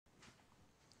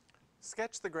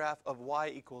Sketch the graph of y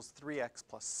equals 3x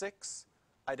plus 6.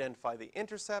 Identify the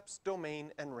intercepts,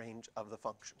 domain, and range of the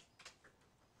function.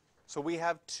 So we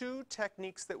have two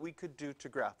techniques that we could do to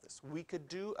graph this. We could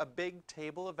do a big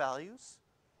table of values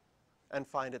and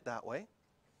find it that way.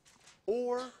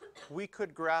 Or we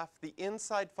could graph the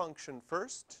inside function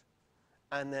first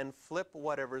and then flip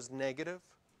whatever's negative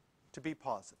to be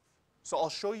positive. So I'll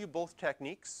show you both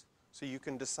techniques so you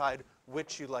can decide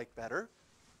which you like better.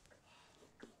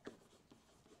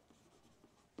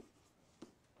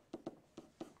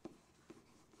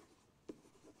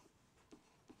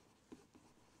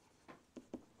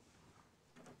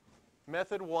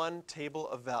 Method 1, table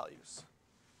of values.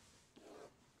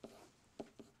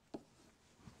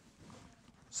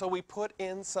 So we put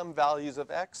in some values of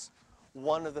x.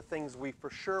 One of the things we for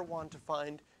sure want to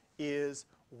find is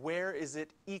where is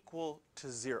it equal to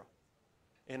 0?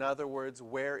 In other words,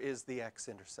 where is the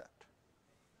x-intercept?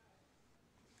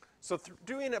 So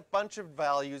doing a bunch of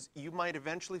values, you might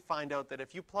eventually find out that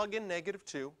if you plug in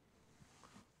 -2,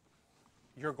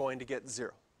 you're going to get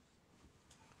 0.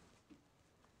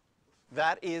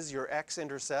 That is your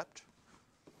x-intercept.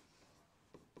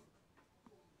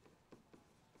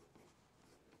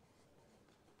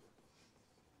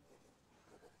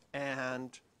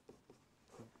 And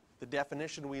the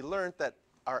definition we learned that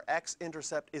our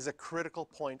x-intercept is a critical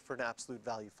point for an absolute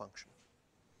value function.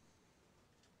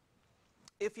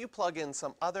 If you plug in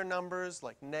some other numbers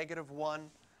like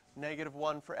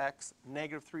 -1 for x,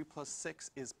 -3 plus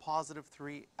 6 is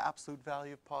 +3, absolute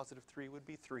value of +3 would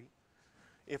be 3.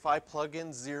 If I plug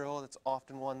in 0, that's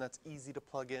often one that's easy to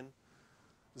plug in.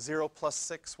 0 plus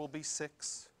 6 will be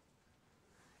 6.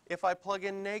 If I plug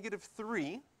in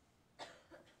 -3,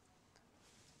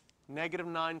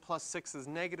 -9 plus 6 is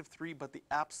 -3, but the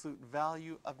absolute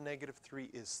value of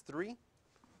 -3 is 3.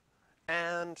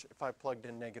 And if I plugged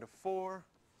in -4,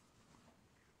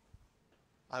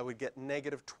 I would get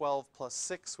 -12 plus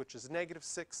 6, which is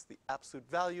 -6. The absolute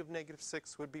value of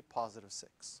 -6 would be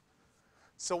 +6.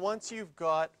 So once you've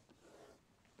got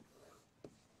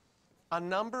a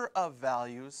number of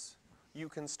values, you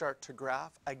can start to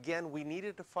graph. Again, we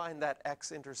needed to find that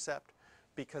x-intercept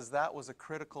because that was a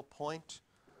critical point.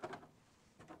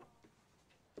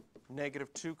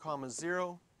 -2,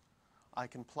 0. I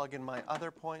can plug in my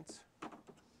other points.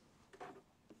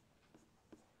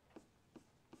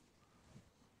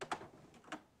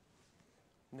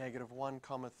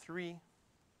 -1, 3.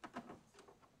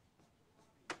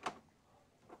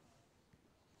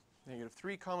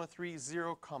 -3, 3,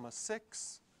 0,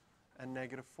 6, and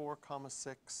 -4,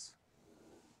 6.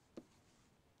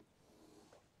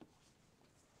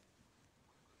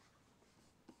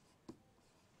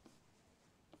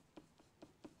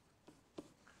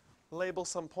 Label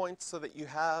some points so that you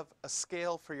have a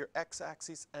scale for your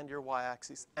x-axis and your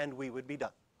y-axis, and we would be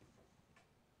done.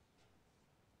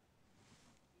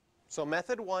 So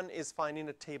method 1 is finding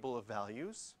a table of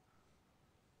values.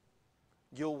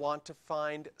 You'll want to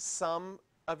find some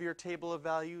of your table of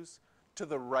values to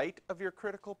the right of your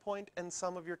critical point and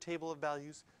some of your table of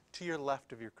values to your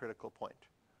left of your critical point.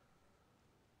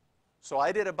 So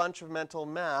I did a bunch of mental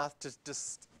math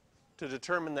to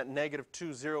determine that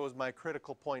 -2, 0 is my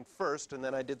critical point first, and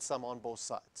then I did some on both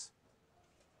sides.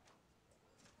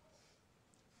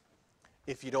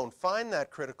 If you don't find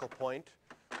that critical point,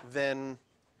 then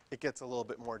it gets a little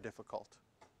bit more difficult.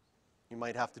 You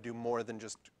might have to do more than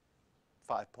just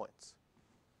 5 points.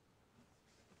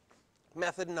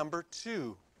 Method number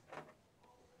 2.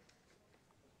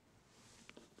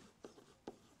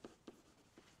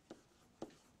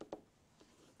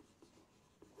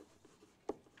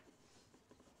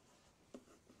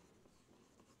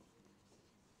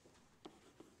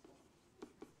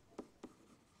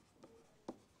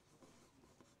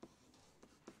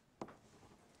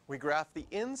 We graph the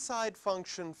inside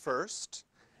function first,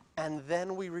 and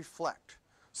then we reflect.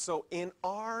 So in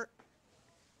our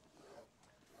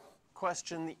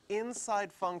question, the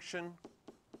inside function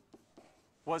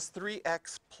was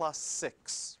 3x plus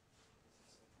 6.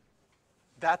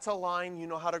 That's a line. You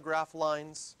know how to graph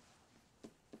lines.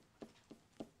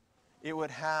 It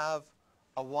would have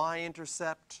a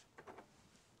y-intercept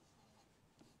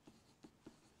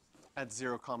at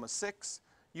 0, 6.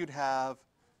 You'd have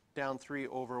down 3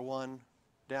 over 1,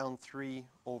 down 3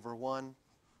 over 1,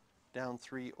 down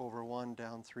 3 over 1,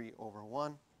 down 3 over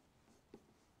 1.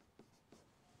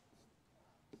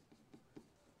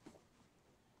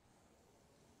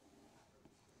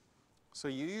 So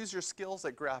you use your skills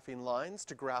at graphing lines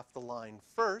to graph the line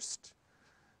first.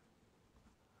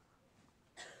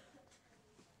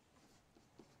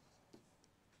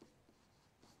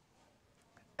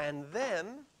 And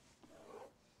then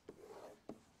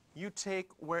you take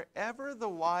wherever the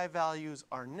y values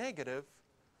are negative,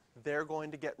 they're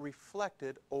going to get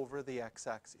reflected over the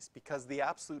x-axis because the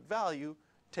absolute value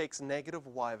takes negative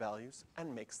y values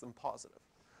and makes them positive.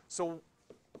 So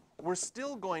we're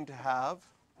still going to have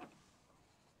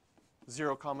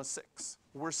 0, 6.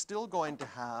 We're still going to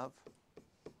have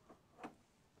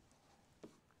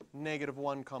negative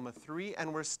 1, 3,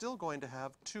 and we're still going to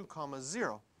have 2,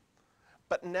 0.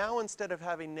 But now instead of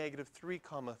having negative 3,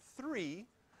 3,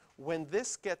 when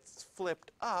this gets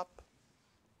flipped up,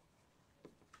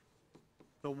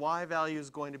 the y value is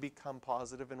going to become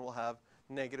positive and we'll have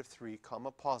negative 3,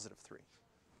 positive 3.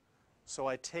 So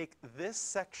I take this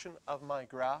section of my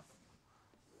graph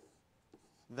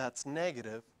that's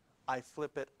negative, I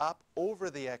flip it up over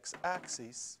the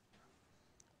x-axis.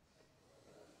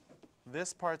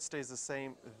 This part stays the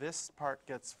same, this part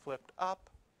gets flipped up,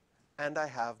 and I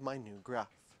have my new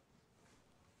graph.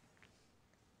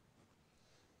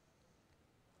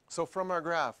 So from our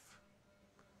graph,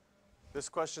 this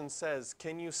question says,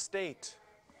 can you state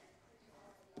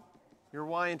your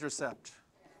y-intercept?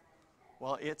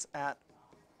 Well, it's at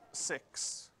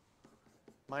 6.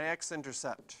 My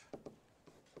x-intercept,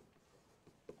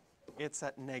 it's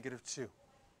at negative 2.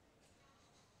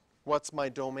 What's my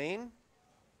domain?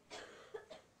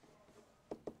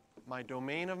 My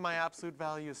domain of my absolute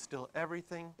value is still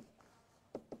everything,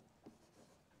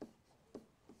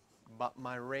 but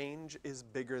my range is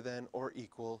bigger than or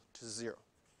equal to 0.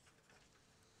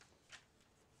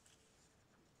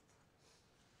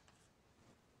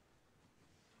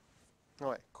 All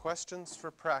right, questions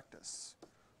for practice.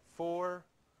 4,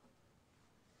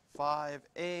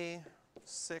 5a,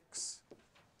 6,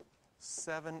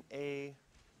 7a,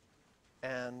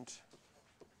 and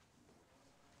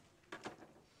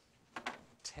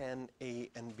 10a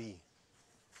and b.